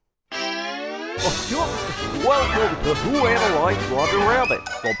Welcome to Who Analyzed Roger Rabbit,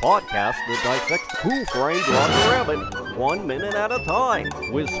 the podcast that dissects who framed Roger Rabbit 1 minute at a time,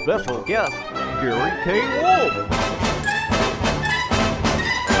 with special guest Gary K. Wolf.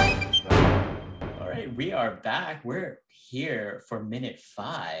 All right, we are back. We're here for minute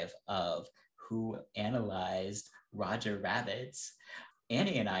 5 of Who Analyzed Roger Rabbit.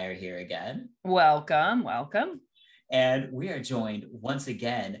 Annie and I are here again. Welcome. And we are joined once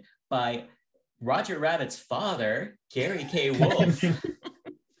again by Roger Rabbit's father, Gary K. Wolf.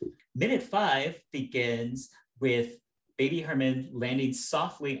 Minute 5 begins with Baby Herman landing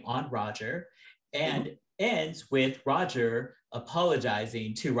softly on Roger and ends with Roger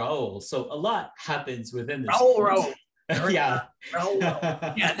apologizing to Raoul. So a lot happens within this. Raoul. Yeah. Raoul.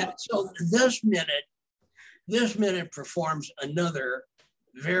 Yeah. So this minute performs another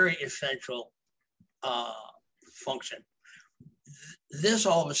very essential function. This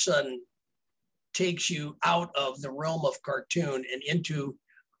all of a sudden takes you out of the realm of cartoon and into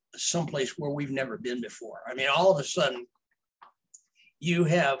someplace where we've never been before. I mean, all of a sudden you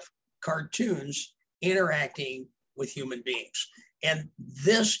have cartoons interacting with human beings. And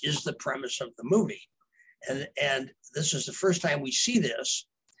this is the premise of the movie. And this is the first time we see this.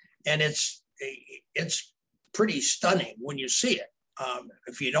 And it's pretty stunning when you see it.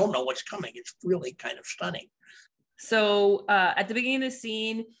 If you don't know what's coming, it's really kind of stunning. So at the beginning of the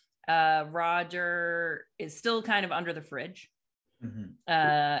scene, Roger is still kind of under the fridge. Mm-hmm.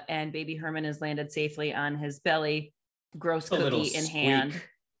 And Baby Herman has landed safely on his belly, gross cookie in hand.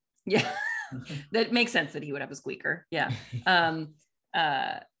 Yeah, that makes sense that he would have a squeaker. Yeah.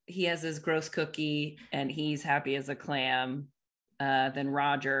 He has his gross cookie and he's happy as a clam. Then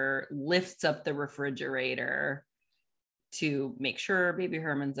Roger lifts up the refrigerator to make sure Baby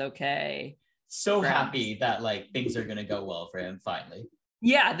Herman's okay. So happy that like things are going to go well for him finally.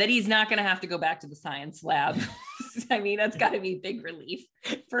 Yeah, that he's not going to have to go back to the science lab. I mean, that's got to be a big relief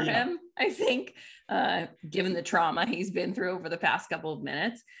for him, I think, given the trauma he's been through over the past couple of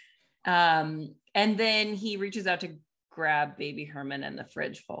minutes. And then he reaches out to grab Baby Herman and the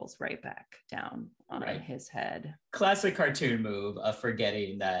fridge falls right back down on his head. Classic cartoon move of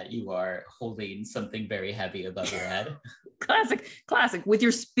forgetting that you are holding something very heavy above your head. Classic with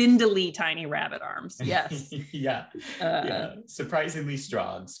your spindly tiny rabbit arms. Yes. Yeah. Surprisingly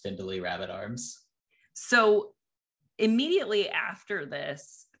strong spindly rabbit arms. So immediately after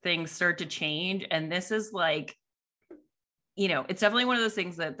this, things start to change. And this is like, it's definitely one of those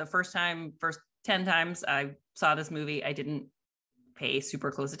things that the first 10 times I saw this movie, I didn't pay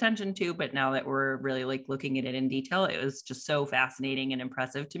super close attention to, but now that we're really like looking at it in detail, it was just so fascinating and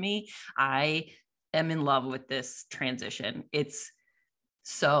impressive to me. I am in love with this transition. It's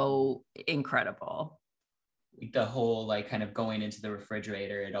so incredible. The whole like kind of going into the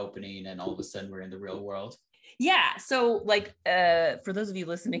refrigerator and opening and all of a sudden we're in the real world. Yeah. So like, for those of you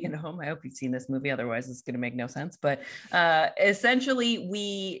listening at home, I hope you've seen this movie. Otherwise it's going to make no sense. But essentially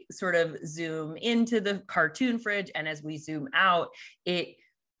we sort of zoom into the cartoon fridge. And as we zoom out, they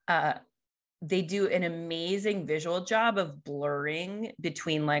do an amazing visual job of blurring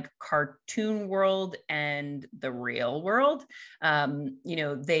between like cartoon world and the real world.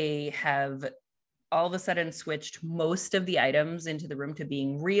 They have all of a sudden switched most of the items into the room to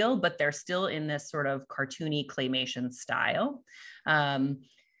being real, but they're still in this sort of cartoony claymation style.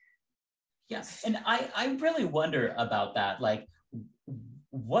 Yes. And I really wonder about that. Like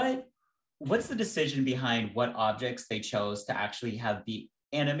what's the decision behind what objects they chose to actually have the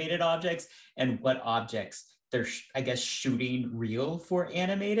animated objects and what objects they're, I guess, shooting real for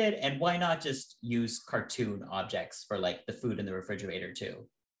animated, and why not just use cartoon objects for like the food in the refrigerator too?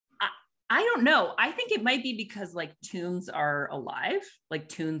 I don't know. I think it might be because like tunes are alive, like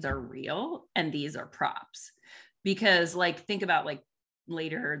tunes are real, and these are props. Because like, think about like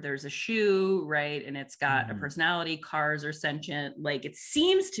later there's a shoe, right? And it's got a personality, cars are sentient. Like it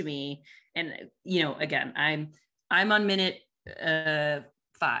seems to me, and again, I'm on minute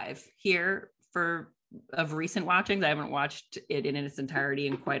 5 here of recent watchings. I haven't watched it in its entirety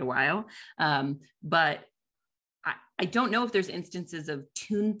in quite a while. But I don't know if there's instances of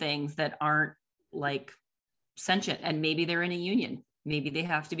tune things that aren't like sentient, and maybe they're in a union. Maybe they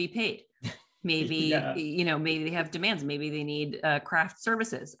have to be paid. Maybe, maybe they have demands. Maybe they need craft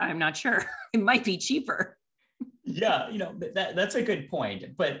services. I'm not sure. It might be cheaper. Yeah, that's a good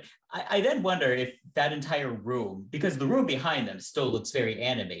point. But I then wonder if that entire room, because the room behind them still looks very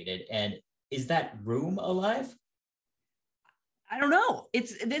animated, and is that room alive? I don't know.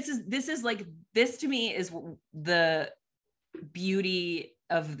 This is like, this to me is the beauty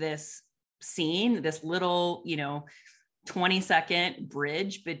of this scene, this little, 20-second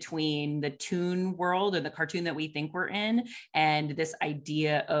bridge between the toon world and the cartoon that we think we're in and this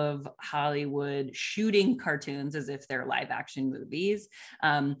idea of Hollywood shooting cartoons as if they're live action movies.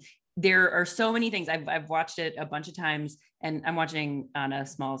 There are so many things. I've watched it a bunch of times, and I'm watching on a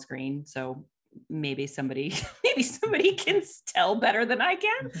small screen, so maybe somebody can tell better than I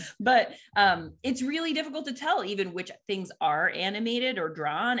can, but it's really difficult to tell even which things are animated or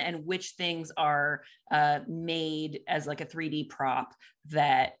drawn and which things are made as like a 3D prop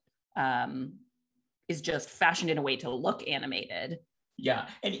that is just fashioned in a way to look animated. Yeah,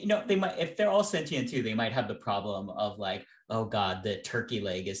 and they might, if they're all sentient too, they might have the problem of like, oh God, the turkey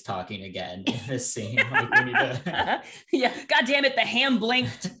leg is talking again in this scene. Like we need to... Yeah, God damn it, the ham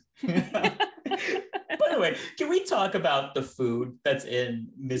blinked. By the way, can we talk about the food that's in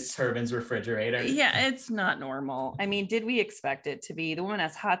Miss Herman's refrigerator? Yeah, it's not normal. I mean, did we expect it to be? The woman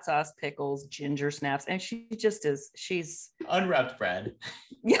has hot sauce, pickles, ginger snaps, and she just is, she's unwrapped bread.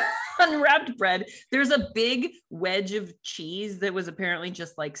 Yeah, unwrapped bread. There's a big wedge of cheese that was apparently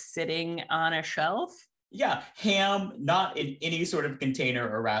just like sitting on a shelf. Yeah, ham, not in any sort of container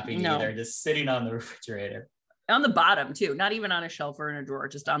or wrapping either, just sitting on the refrigerator. On the bottom too, not even on a shelf or in a drawer,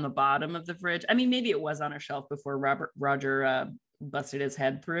 just on the bottom of the fridge. I mean, maybe it was on a shelf before Roger busted his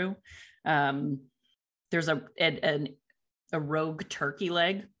head through. There's a rogue turkey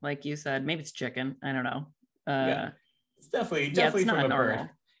leg, like you said. Maybe it's chicken. I don't know. Yeah, it's definitely it's from a bird,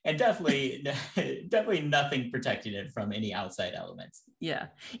 and definitely nothing protecting it from any outside elements. Yeah,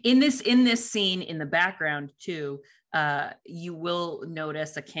 in this scene in the background too. You will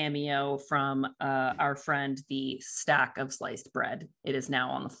notice a cameo from our friend, the stack of sliced bread. It is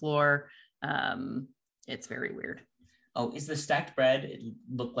now on the floor. It's very weird. Oh, is the stacked bread, it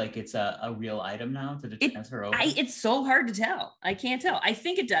look like it's a real item now to transfer over? It's so hard to tell. I can't tell. I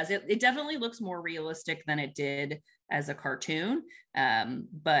think it does. It definitely looks more realistic than it did as a cartoon.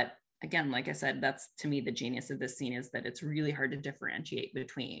 But again, like I said, that's to me the genius of this scene is that it's really hard to differentiate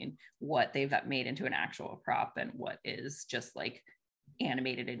between what they've made into an actual prop and what is just like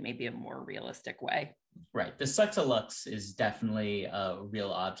animated in maybe a more realistic way. Right. The Suckalux is definitely a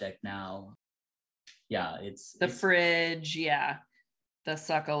real object now. Yeah, it's fridge. Yeah, the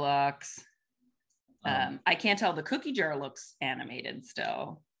Suckalux. I can't tell. The cookie jar looks animated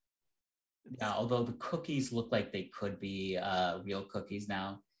still. Yeah, although the cookies look like they could be real cookies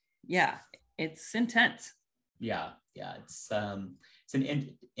now. Yeah, it's intense. Yeah, it's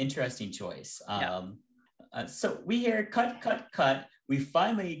an interesting choice. So we hear cut. We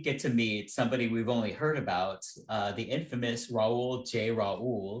finally get to meet somebody we've only heard about, the infamous Raul J.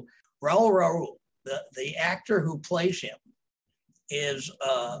 Raul. Raul, the actor who plays him is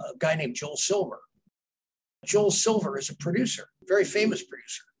a guy named Joel Silver. Joel Silver is a producer, very famous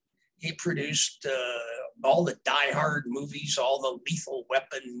producer. He produced all the Die Hard movies, all the Lethal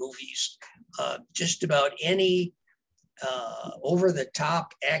Weapon movies, just about any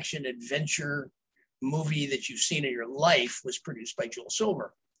over-the-top action adventure movie that you've seen in your life was produced by Joel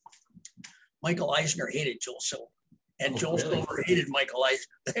Silver. Michael Eisner hated Joel Silver, and Joel Silver hated Michael Eisner.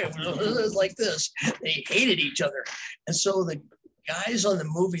 It was like this. They hated each other. And so the guys on the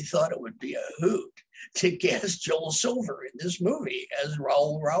movie thought it would be a hoot to cast Joel Silver in this movie as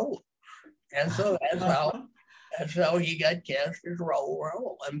Raul. And so that's how he got cast as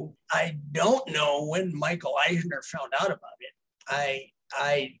Raul. I don't know when Michael Eisner found out about it. I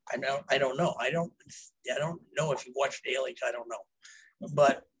don't know. I don't know if he watched Aliens. I don't know,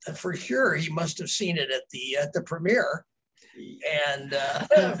 but for sure he must have seen it at the premiere and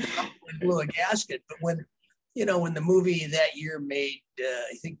blew a gasket. But when the movie that year made,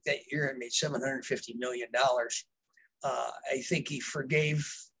 I think that year it made $750 million. I think he forgave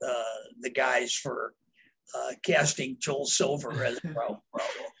the guys for casting Joel Silver as Raul.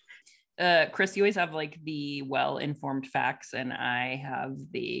 Chris, you always have like the well-informed facts, and I have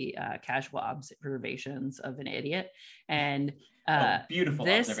the casual observations of an idiot. And beautiful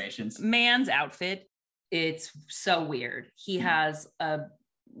this observations. Man's outfit, it's so weird. He has a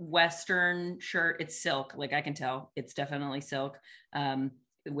Western shirt. It's silk, like I can tell it's definitely silk,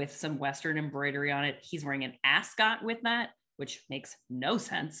 with some Western embroidery on it. He's wearing an ascot with that, which makes no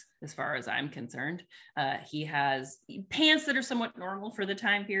sense as far as I'm concerned. He has pants that are somewhat normal for the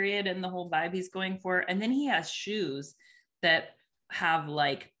time period and the whole vibe he's going for. And then he has shoes that have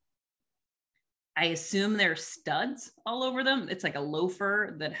like, I assume they're studs all over them. It's like a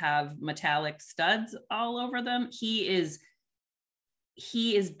loafer that have metallic studs all over them. He is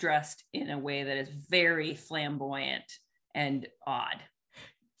dressed in a way that is very flamboyant and odd.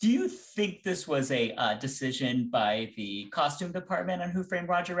 Do you think this was a decision by the costume department on Who Framed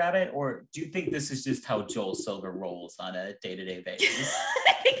Roger Rabbit, or do you think this is just how Joel Silver rolls on a day-to-day basis?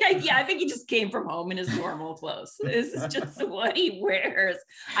 I think he just came from home in his normal clothes. This is just what he wears.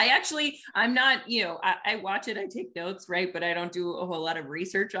 I'm not, I watch it, I take notes, right? But I don't do a whole lot of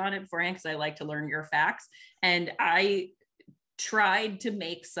research on it beforehand because I like to learn your facts. And I tried to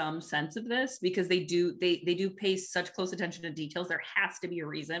make some sense of this because they do pay such close attention to details. There has to be a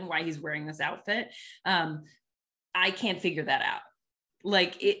reason why he's wearing this outfit. I can't figure that out.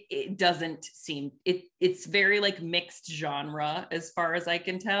 Like it doesn't seem, it's very like mixed genre as far as I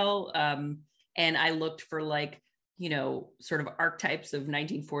can tell. And I looked for like, sort of archetypes of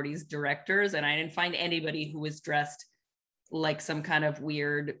 1940s directors, and I didn't find anybody who was dressed like some kind of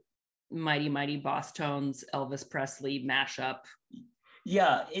weird Mighty Mighty Boss Tones Elvis Presley mashup.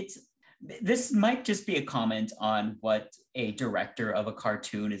 Yeah, this might just be a comment on what a director of a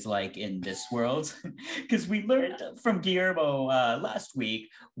cartoon is like in this world, because we learned from Guillermo last week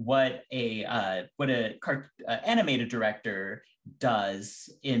what a animated director does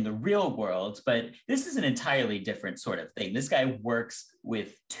in the real world, but this is an entirely different sort of thing. This guy works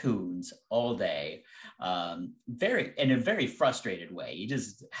with toons all day, in a very frustrated way. He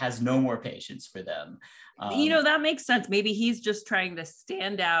just has no more patience for them. That makes sense. Maybe he's just trying to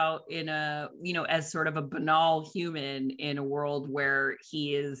stand out in as sort of a banal human in a world where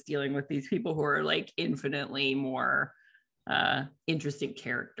he is dealing with these people who are like infinitely more interesting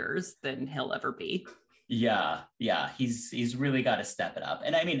characters than he'll ever be. Yeah, he's really got to step it up.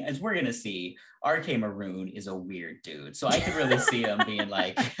 And I mean, as we're gonna see, RK Maroon is a weird dude, so I could really see him being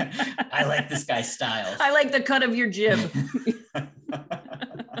like, I like this guy's style. I like the cut of your jib.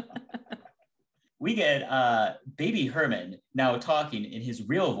 We get Baby Herman now talking in his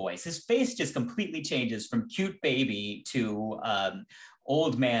real voice. His face just completely changes from cute baby to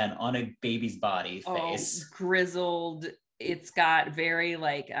old man on a baby's body face. Grizzled. It's got very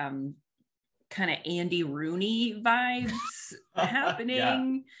like kind of Andy Rooney vibes happening. Yeah.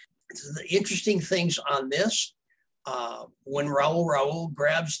 The interesting things on this, when Raul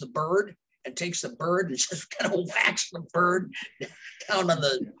grabs the bird and takes the bird and just kind of whacks the bird down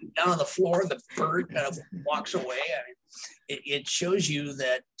on the floor, the bird kind of walks away. I mean, it shows you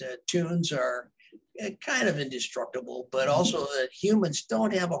that toons are kind of indestructible, but also that humans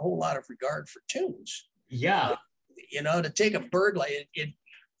don't have a whole lot of regard for toons. Yeah. To take a bird like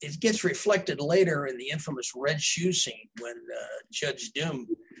it gets reflected later in the infamous red shoe scene when Judge Doom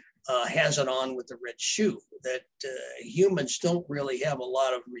has it on with the red shoe, that humans don't really have a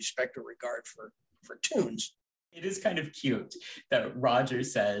lot of respect or regard for toons. It is kind of cute that Roger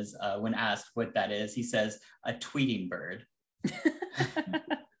says, when asked what that is, he says, a tweeting bird.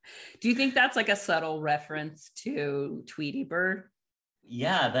 Do you think that's like a subtle reference to Tweety Bird?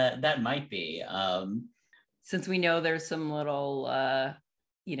 Yeah, that might be. Since we know there's some little,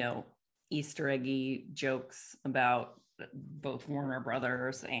 Easter eggy jokes about both Warner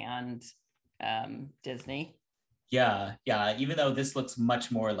Brothers and Disney. Yeah. Even though this looks much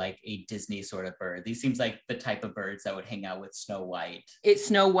more like a Disney sort of bird, these seems like the type of birds that would hang out with Snow White. It's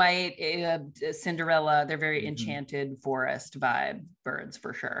Snow White, Cinderella. They're very enchanted forest vibe birds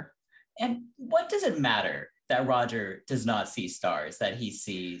for sure. And what does it matter that Roger does not see stars, that he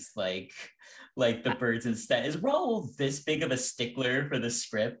sees like the birds instead? Is Raul this big of a stickler for the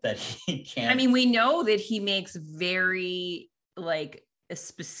script that he can't? I mean, we know that he makes very like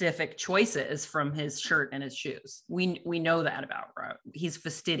specific choices from his shirt and his shoes. We know that about Raul. He's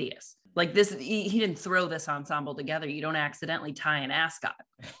fastidious. Like this, he didn't throw this ensemble together. You don't accidentally tie an ascot.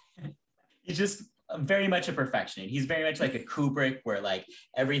 He's just very much a perfectionist. He's very much like a Kubrick, where like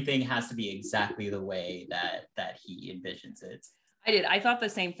everything has to be exactly the way that he envisions it. I thought the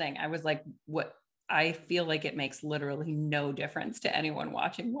same thing. I was like, what? I feel like it makes literally no difference to anyone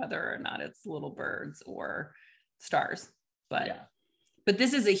watching whether or not it's little birds or stars. But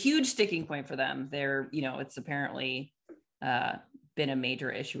this is a huge sticking point for them. They're, it's apparently been a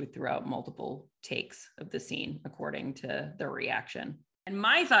major issue throughout multiple takes of the scene, according to their reaction. And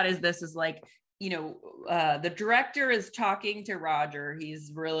my thought is this is like, the director is talking to Roger.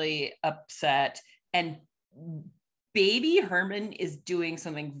 He's really upset. And Baby Herman is doing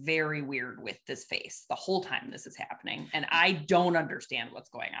something very weird with this face the whole time this is happening. And I don't understand what's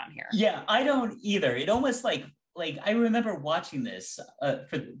going on here. Yeah, I don't either. It almost like I remember watching this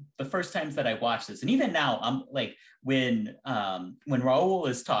for the first times that I watched this. And even now, I'm like, when Raul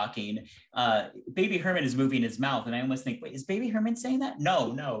is talking, Baby Herman is moving his mouth. And I almost think, wait, is Baby Herman saying that?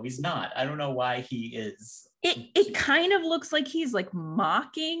 No, he's not. I don't know why he is. It kind of looks like he's like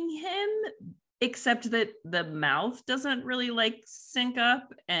mocking him, except that the mouth doesn't really like sync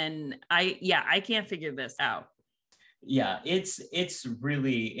up. And I can't figure this out. Yeah, it's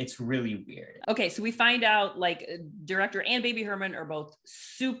really weird. Okay, so we find out like director and Baby Herman are both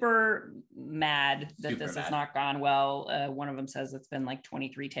super mad that this has not gone well. One of them says it's been like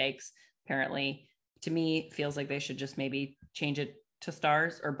 23 takes. Apparently, to me, feels like they should just maybe change it to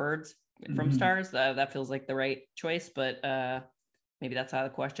stars or birds from stars. That feels like the right choice, but maybe that's out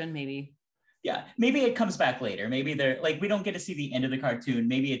of the question. Maybe. Yeah, maybe it comes back later. Maybe they're like, we don't get to see the end of the cartoon.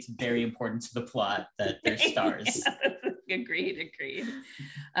 Maybe it's very important to the plot that they're stars. Agreed.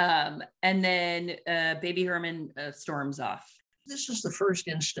 And then Baby Herman storms off. This is the first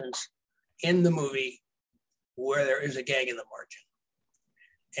instance in the movie where there is a gag in the margin.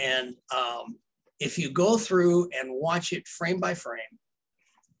 And if you go through and watch it frame by frame,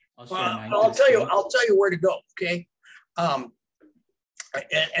 I'll tell you where to go. Okay.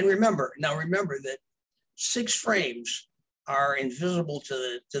 And remember that 6 frames are invisible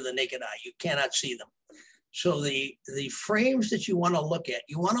to the naked eye. You cannot see them. So the frames that you want to look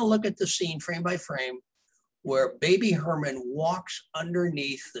at the scene frame by frame where Baby Herman walks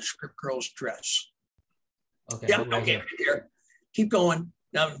underneath the script girl's dress. Okay. Yeah. Okay. Right there. Keep going.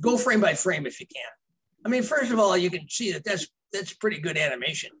 Now go frame by frame if you can. I mean, first of all, you can see that's pretty good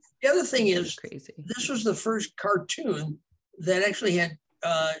animation. The other thing is, crazy. This was the first cartoon that actually had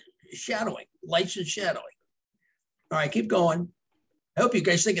shadowing, lights and shadowing. All right, keep going. I hope you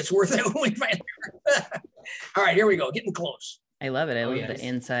guys think it's worth it when we find it. All right, here we go, getting close. I love it. I love the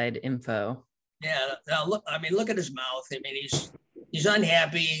inside info. Yeah, now look at his mouth. I mean, he's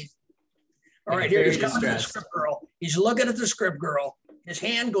unhappy. All right, here he's coming to the script girl. He's looking at the script girl. His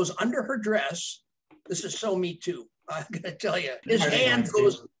hand goes under her dress. This is so Me Too. I'm gonna tell you, his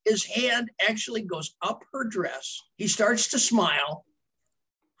hand actually goes up her dress. He starts to smile.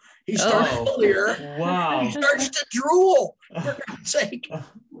 He starts to leer. Wow. He starts to drool, for God's sake.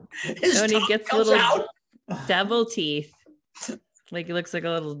 And he gets little devil teeth. Like he looks like a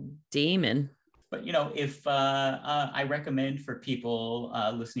little demon. But if I recommend for people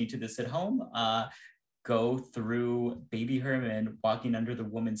listening to this at home, go through Baby Herman walking under the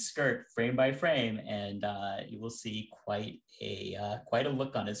woman's skirt frame by frame, and you will see quite a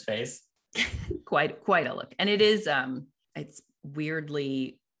look on his face. quite a look, and it is it's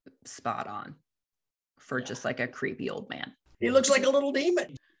weirdly spot on for just like a creepy old man. He looks like a little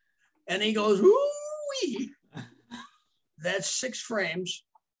demon, and he goes, "Ooh-wee." That's 6 frames,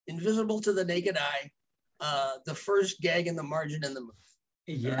 invisible to the naked eye. The first gag in the margin in the movie.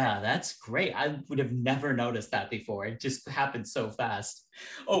 Yeah, that's great. I would have never noticed that before. It just happened so fast.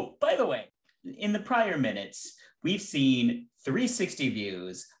 Oh, by the way, in the prior minutes, we've seen 360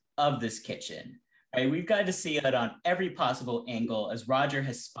 views of this kitchen. Right? We've got to see it on every possible angle as Roger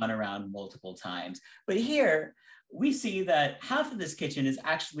has spun around multiple times. But here, we see that half of this kitchen is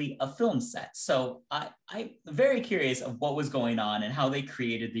actually a film set. So I'm very curious of what was going on and how they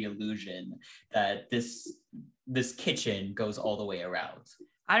created the illusion that this kitchen goes all the way around.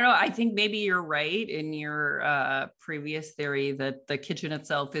 I don't know. I think maybe you're right in your previous theory that the kitchen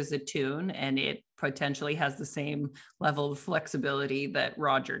itself is a tune and it potentially has the same level of flexibility that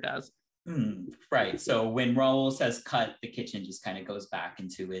Roger does. Right. So when Raoul says cut, the kitchen just kind of goes back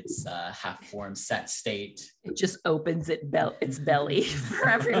into its half-formed set state. It just opens its belly for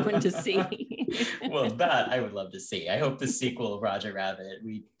everyone to see. Well, that I would love to see. I hope the sequel of Roger Rabbit,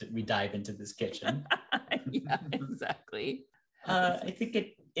 we dive into this kitchen. Yeah, exactly. I think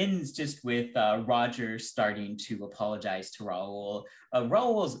it ends just with Roger starting to apologize to Raoul.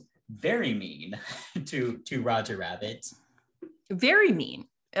 Raoul's very mean to Roger Rabbit. Very mean.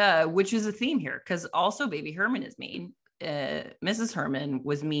 Which is a theme here, because also Baby Herman is mean. Mrs. Herman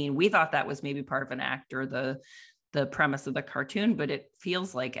was mean. We thought that was maybe part of an act or the premise of the cartoon, but it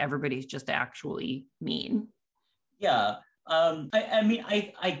feels like everybody's just actually mean. Yeah. I mean,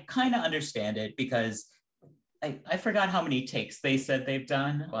 I kind of understand it because I forgot how many takes they said they've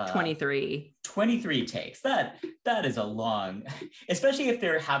done. 23. 23 takes. That is a long, especially if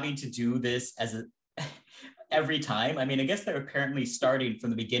they're having to do this as every time. I mean, I guess they're apparently starting from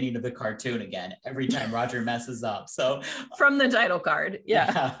the beginning of the cartoon again every time Roger messes up. So from the title card,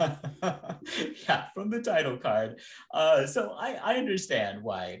 yeah, from the title card. So I understand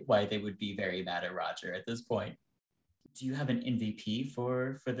why they would be very mad at Roger at this point. Do you have an MVP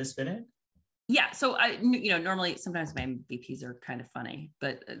for this minute? Yeah, so normally sometimes my MVPs are kind of funny,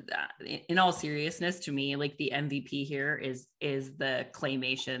 but in all seriousness, to me, like the MVP here is the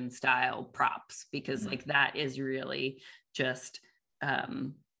claymation style props, because like that is really just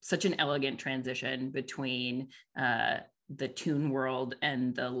such an elegant transition between the Toon world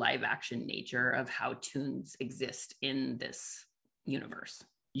and the live action nature of how Toons exist in this universe.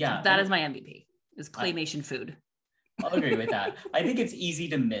 Yeah. So that is my MVP, is claymation food. I'll agree with that. I think it's easy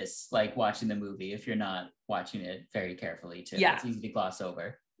to miss like watching the movie if you're not watching it very carefully too. Yeah. It's easy to gloss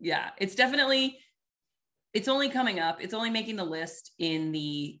over. Yeah, it's only coming up. It's only making the list in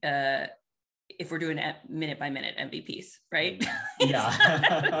the if we're doing minute by minute MVPs, right? Yeah.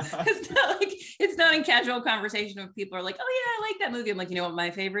 it's not in casual conversation of people are like, oh yeah, I like that movie. I'm like, you know what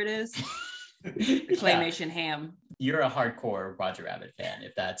my favorite is? Claymation Ham. You're a hardcore Roger Rabbit fan,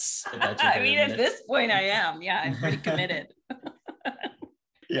 if that's your I mean, at minute. this point I am. Yeah, I'm pretty committed.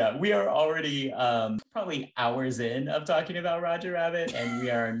 Yeah, we are already probably hours in of talking about Roger Rabbit, and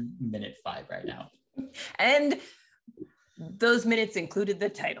we are in minute 5 right now. And those minutes included the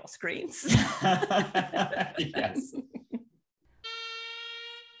title screens. Yes.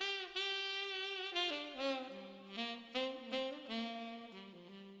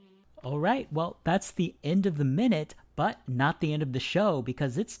 All right, well, that's the end of the minute, but not the end of the show,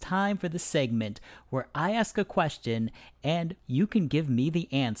 because it's time for the segment where I ask a question and you can give me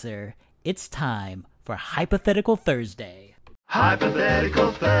the answer. It's time for Hypothetical Thursday.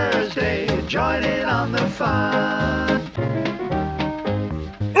 Hypothetical Thursday, join in on the fun.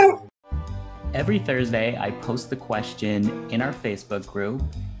 Every Thursday, I post the question in our Facebook group,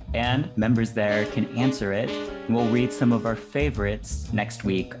 and members there can answer it, and we'll read some of our favorites next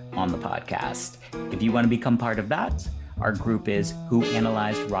week on the podcast. If you want to become part of that, our group is Who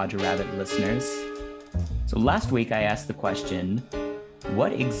Analyzed Roger Rabbit Listeners. So last week, I asked the question,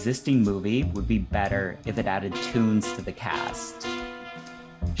 what existing movie would be better if it added Toons to the cast?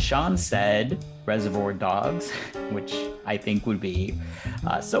 Sean said Reservoir Dogs, which I think would be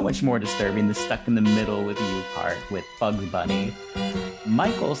so much more disturbing, the stuck in the middle with you part with Bugs Bunny.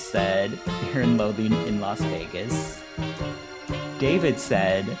 Michael said Fear and Loathing in Las Vegas. David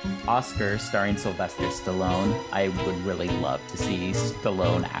said Oscar starring Sylvester Stallone. I would really love to see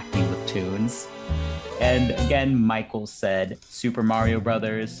Stallone acting with Toons. And again, Michael said Super Mario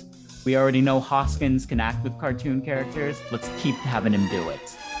Brothers. We already know Hoskins can act with cartoon characters. Let's keep having him do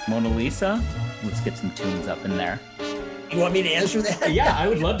it. Mona Lisa, let's get some Toons up in there. You want me to answer that? Yeah, I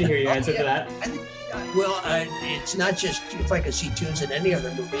would love to hear your answer to that. I think, it's not just if I could see Toons in any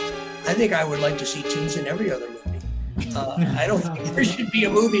other movie. I think I would like to see Toons in every other movie. I don't think there should be a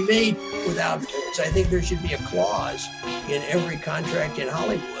movie made without Toons. I think there should be a clause in every contract in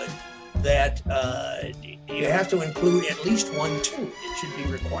Hollywood that you have to include at least one Toon. It should be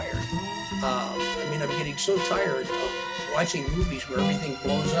required. I mean, I'm getting so tired of watching movies where everything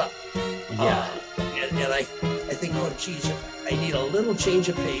blows up. Yeah. And I think, oh, geez, I need a little change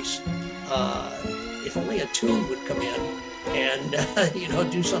of pace. If only a Toon would come in and,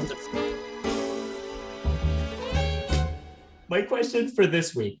 do something. My question for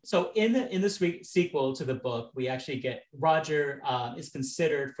this week. So in this week sequel to the book, we actually get Roger is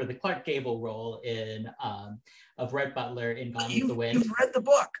considered for the Clark Gable role of Rhett Butler in Gone with the Wind. You've read the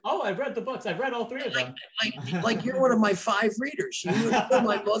book. Oh, I've read the books. I've read all 3 of them. Like you're one of my 5 readers. You and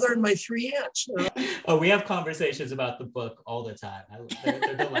my mother and my 3 aunts. Oh, we have conversations about the book all the time.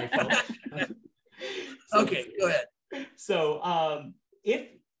 They're delightful. Okay, go ahead. So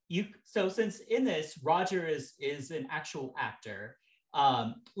since in this Roger is an actual actor,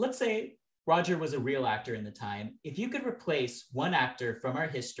 let's say Roger was a real actor in the time. If you could replace one actor from our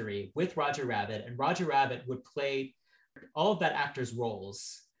history with Roger Rabbit, and Roger Rabbit would play all of that actor's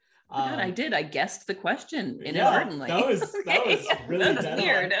roles. God, I did. I guessed the question inadvertently. Yeah, that was really that was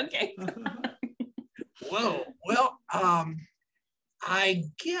weird. Okay. Whoa. Well, I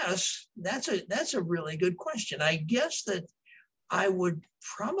guess that's a really good question. I guess that I would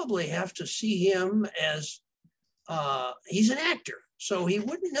probably have to see him as he's an actor, so he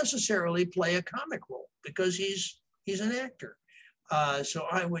wouldn't necessarily play a comic role because he's an actor. So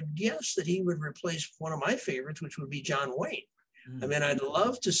I would guess that he would replace one of my favorites, which would be John Wayne. I mean, I'd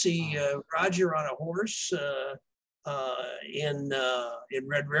love to see Roger on a horse in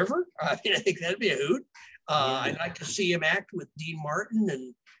Red River. I mean, I think that'd be a hoot. I'd like to see him act with Dean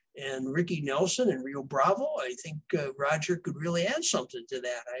Martin and Ricky Nelson and Rio Bravo. I think Roger could really add something to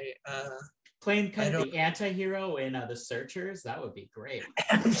that. Playing kind of the anti-hero in The Searchers, that would be great.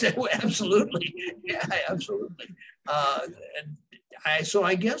 Absolutely. Yeah, absolutely. So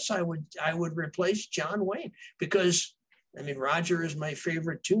I guess I would replace John Wayne because, I mean, Roger is my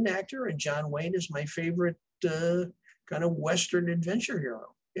favorite Toon actor and John Wayne is my favorite kind of Western adventure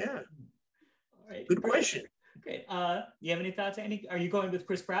hero. Yeah. All right. Good question. Great. You have any thoughts, Andy? Are you going with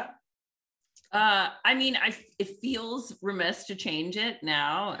Chris Pratt? I mean, it feels remiss to change it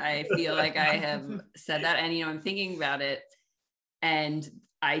now. I feel like I have said that, and I'm thinking about it, and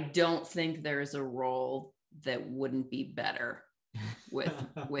I don't think there's a role that wouldn't be better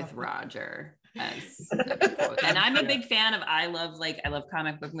with Roger as and I'm a big fan of I love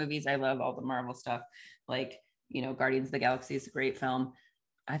comic book movies. I love all the Marvel stuff. Like, Guardians of the Galaxy is a great film.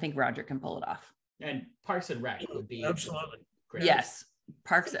 I think Roger can pull it off. And Parks and Rec would be absolutely great. Yes.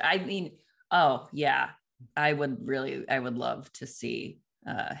 Parks. I mean, oh yeah. I would love to see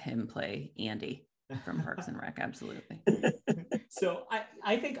him play Andy from Parks and Rec. Absolutely. So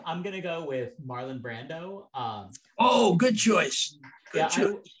I think I'm gonna go with Marlon Brando. Oh, good choice.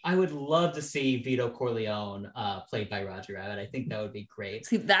 I would love to see Vito Corleone played by Roger Rabbit. I think that would be great.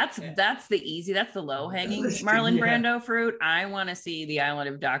 See, that's the low hanging Marlon Brando fruit. I want to see The Island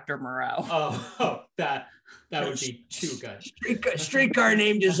of Dr. Moreau. Oh, that would be too good. Streetcar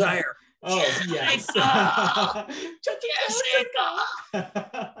Named Desire. Oh, yes.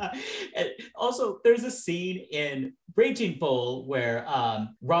 And also, there's a scene in Raging Bull where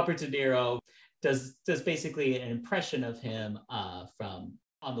Robert De Niro does basically an impression of him from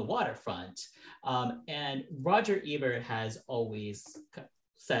On the Waterfront. And Roger Ebert has always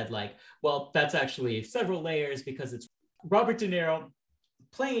said, like, well, that's actually several layers because it's Robert De Niro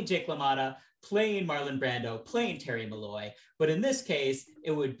playing Jake LaMotta, playing Marlon Brando, playing Terry Malloy. But in this case,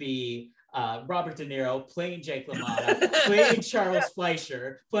 it would be Robert De Niro playing Jake LaMotta, playing Charles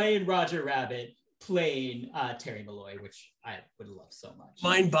Fleischer, playing Roger Rabbit, playing Terry Malloy, which I would love so much.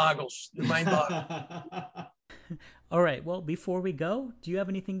 Mind boggles. All right. Well, before we go, do you have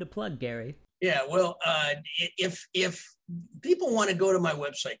anything to plug, Gary? Yeah. Well, if people want to go to my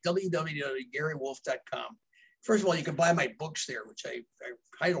website, www.garywolf.com, first of all, you can buy my books there, which I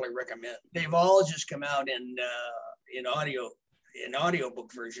highly recommend. They've all just come out in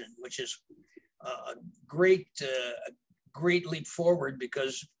audiobook version, which is a great leap forward,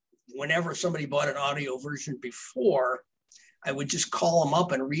 because whenever somebody bought an audio version before, I would just call them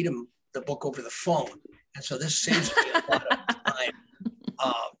up and read them the book over the phone. And so this saves me a lot of time.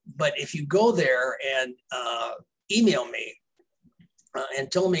 But if you go there and email me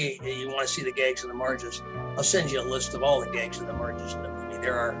and tell me you want to see the gags and the marges, I'll send you a list of all the gags and the marges in the movie.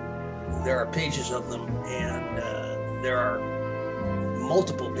 There are pages of them, and there are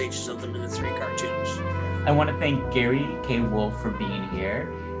multiple pages of them in the 3 cartoons. I want to thank Gary K. Wolf for being here.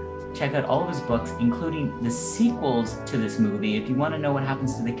 Check out all of his books, including the sequels to this movie. If you want to know what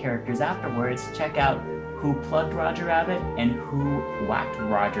happens to the characters afterwards, check out Who Plugged Roger Rabbit and Who Whacked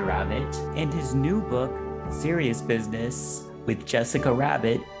Roger Rabbit. And his new book, Serious Business with Jessica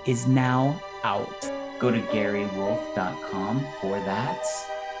Rabbit, is now out. Go to GaryWolf.com for that.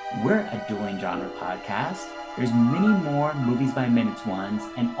 We're a Dueling Genre podcast. There's many more Movies by Minutes ones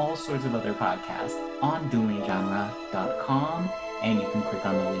and all sorts of other podcasts on DuelingGenre.com, and you can click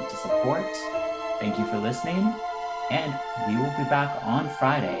on the link to support. Thank you for listening, and we will be back on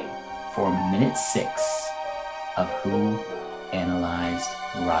Friday for minute 6 of Who Analyzed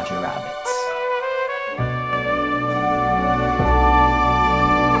Roger Rabbit.